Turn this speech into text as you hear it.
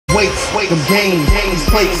Wait, them games,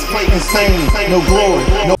 plates, insane, no glory,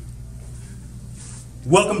 no.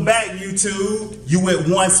 Welcome back, YouTube. You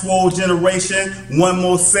with One Swole Generation, one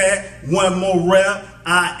more set, one more rep.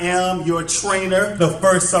 I am your trainer, the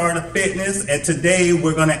first sergeant of fitness, and today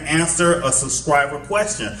we're going to answer a subscriber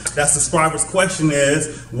question. That subscriber's question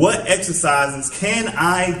is, what exercises can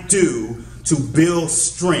I do to build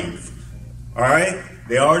strength? All right,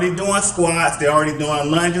 they're already doing squats, they're already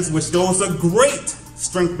doing lunges, which those are great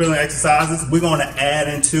strength building exercises. We're going to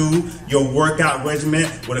add into your workout regimen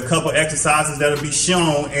with a couple exercises that will be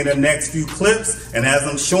shown in the next few clips. And as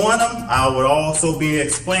I'm showing them, I will also be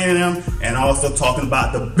explaining them and also talking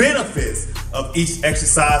about the benefits of each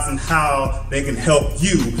exercise and how they can help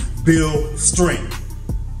you build strength.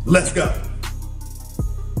 Let's go.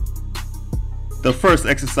 The first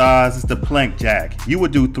exercise is the plank jack. You will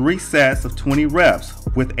do 3 sets of 20 reps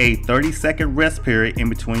with a 30-second rest period in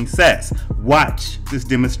between sets. Watch this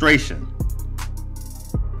demonstration.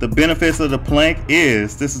 The benefits of the plank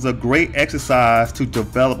is this is a great exercise to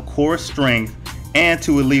develop core strength and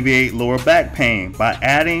to alleviate lower back pain. By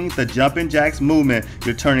adding the jumping jacks movement,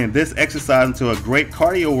 you're turning this exercise into a great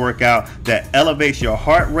cardio workout that elevates your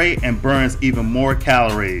heart rate and burns even more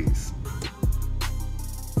calories.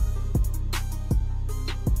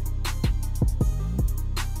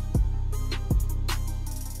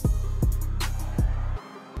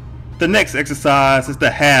 The next exercise is the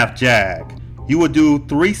half jack. You will do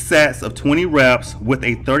 3 sets of 20 reps with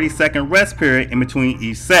a 30-second rest period in between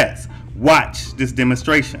each set. Watch this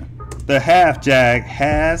demonstration. The half jack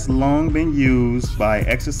has long been used by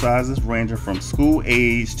exercises ranging from school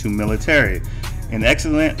age to military. An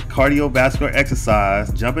excellent cardiovascular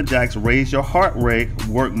exercise, jumping jacks raise your heart rate,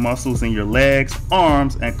 work muscles in your legs,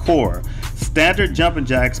 arms, and core. Standard jumping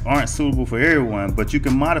jacks aren't suitable for everyone, but you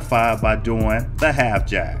can modify by doing the half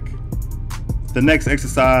jack. The next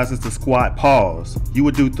exercise is the squat pause. You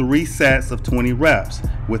will do 3 sets of 20 reps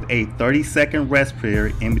with a 30-second rest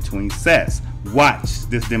period in between sets. Watch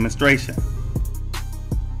this demonstration.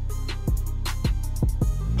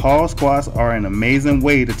 Pause squats are an amazing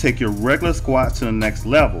way to take your regular squats to the next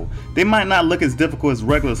level. They might not look as difficult as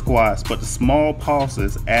regular squats, but the small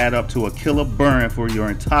pauses add up to a killer burn for your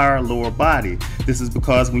entire lower body. This is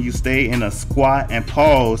because when you stay in a squat and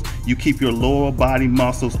pause, you keep your lower body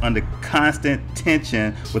muscles under constant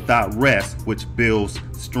tension without rest, which builds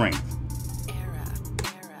strength.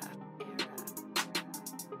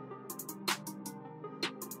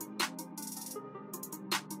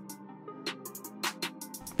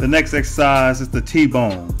 The next exercise is the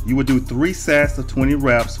T-bone. You will do 3 sets of 20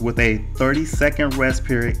 reps with a 30-second rest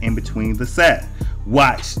period in between the set.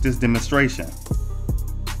 Watch this demonstration.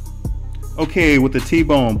 Okay, with the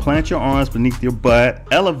T-bone, plant your arms beneath your butt,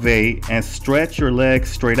 elevate and stretch your legs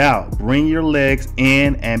straight out. Bring your legs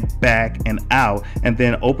in and back and out, and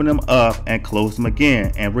then open them up and close them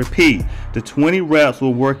again, and repeat. The 20 reps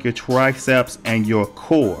will work your triceps and your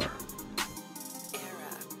core.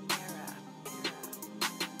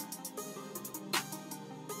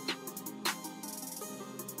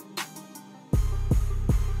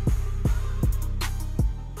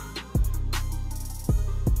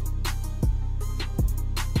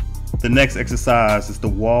 The next exercise is the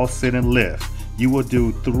wall sit and lift. You will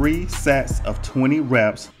do 3 sets of 20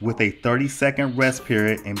 reps with a 30-second rest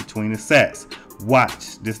period in between the sets.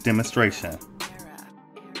 Watch this demonstration.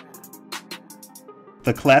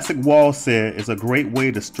 The classic wall sit is a great way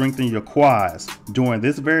to strengthen your quads. Doing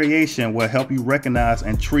this variation will help you recognize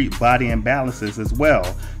and treat body imbalances as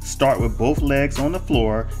well. Start with both legs on the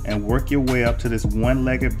floor and work your way up to this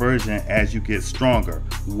one-legged version as you get stronger.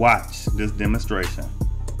 Watch this demonstration.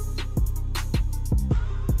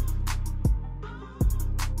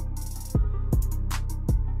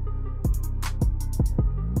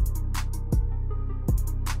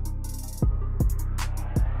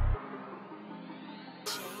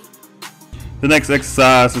 The next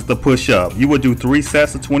exercise is the push-up. You will do 3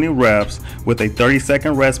 sets of 20 reps with a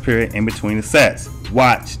 30-second rest period in between the sets.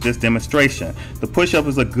 Watch this demonstration. The push-up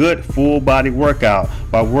is a good full body workout.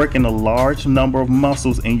 By working a large number of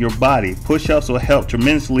muscles in your body, push-ups will help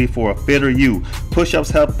tremendously for a fitter you.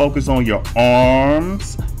 Push-ups help focus on your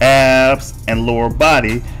arms, abs, and lower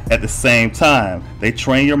body at the same time. They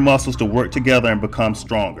train your muscles to work together and become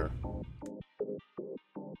stronger.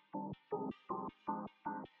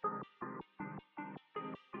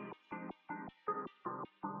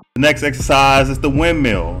 The next exercise is the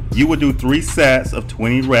windmill. You will do 3 sets of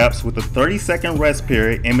 20 reps with a 30-second rest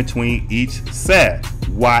period in between each set.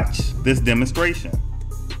 Watch this demonstration.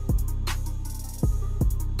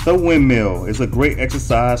 The windmill is a great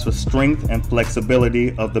exercise for strength and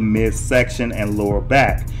flexibility of the midsection and lower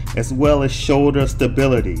back, as well as shoulder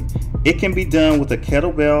stability. It can be done with a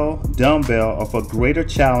kettlebell, dumbbell, or for greater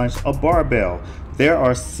challenge, a barbell. There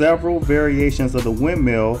are several variations of the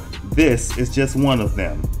windmill. This is just one of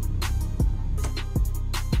them.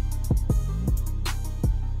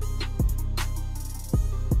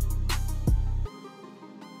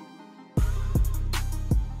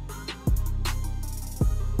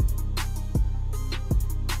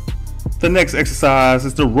 The next exercise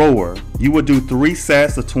is the rower. You will do 3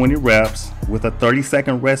 sets of 20 reps with a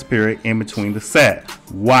 30-second rest period in between the set.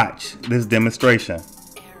 Watch this demonstration.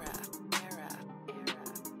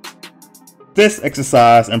 This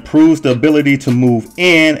exercise improves the ability to move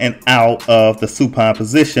in and out of the supine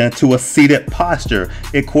position to a seated posture.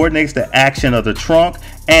 It coordinates the action of the trunk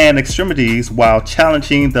and extremities while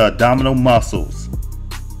challenging the abdominal muscles.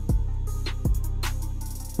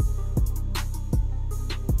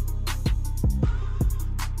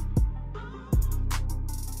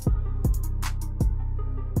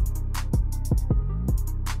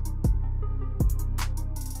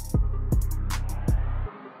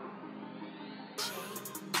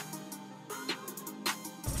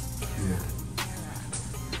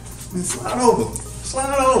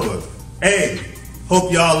 Slide over. Hey,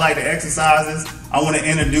 hope y'all like the exercises. I want to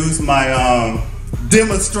introduce my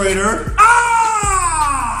demonstrator.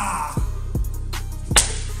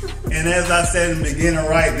 And as I said in the beginning,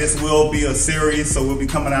 right, this will be a series, so we'll be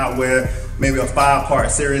coming out with maybe a 5-part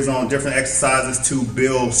series on different exercises to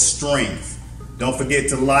build strength. Don't forget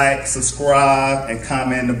to like, subscribe, and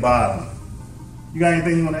comment in the bottom. You got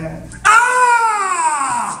anything you want to add?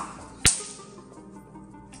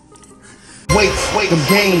 Wait, the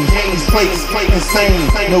games, plates,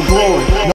 insane, no glory.